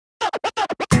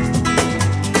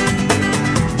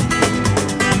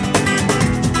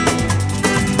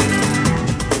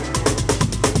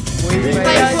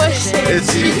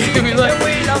It's you. We love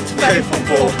to play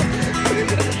football.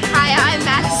 Hi, I'm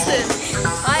Madison.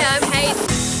 Hi, I'm Hayden.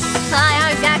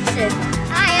 Hi, I'm Jackson.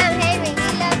 Hi, I'm Henry. We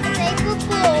love to play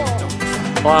football.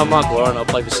 Hi, I'm Mark Warren. I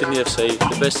play for Sydney FC.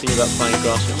 The best thing about playing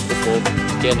grassroots football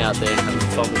is getting out there and having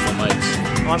fun with my mates.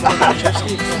 I'm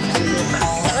Aloisi.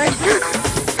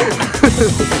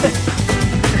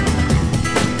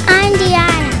 I'm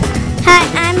Diana. Hi,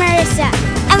 I'm Marissa.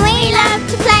 And we love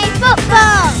to play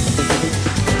football.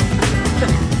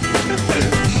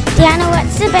 Diana,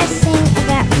 what's the best thing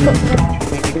about football?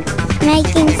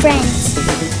 Making friends.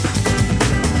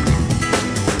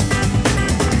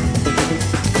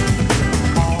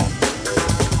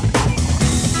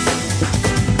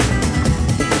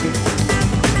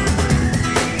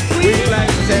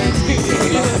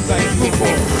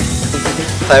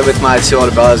 Played with my two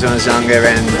older brothers when I was younger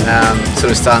and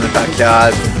sort of started in the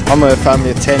backyard. I'm a family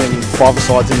of 10 and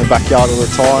 5-a-sides in the backyard all the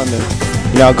time,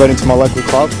 and I got into my local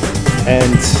club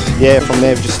and yeah, from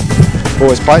there I've just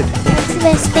always played. What's the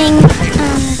best thing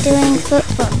doing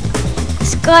football?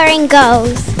 Scoring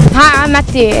goals. Hi, I'm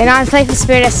Matthew and I play for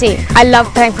Spirit FC. I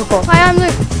love playing football. Hi, I'm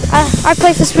Luke. I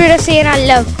play for Spirit FC and I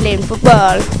love playing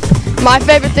football. My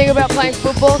favourite thing about playing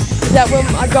football is that when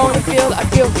I go on the field, I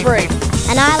feel free.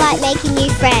 And I like making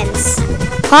new friends.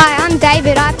 Hi, I'm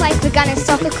David. I play for Gunners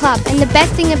Soccer Club and the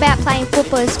best thing about playing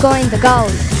football is scoring the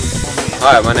goals.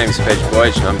 Hi, my name is Pedro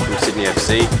Boych and I'm from Sydney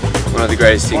FC. One of the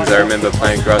greatest things I remember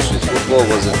playing grassroots football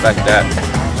was the fact that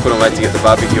I couldn't wait to get the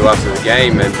barbecue after the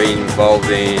game and being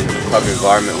involved in a club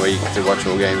environment where you get to watch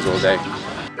all games all day.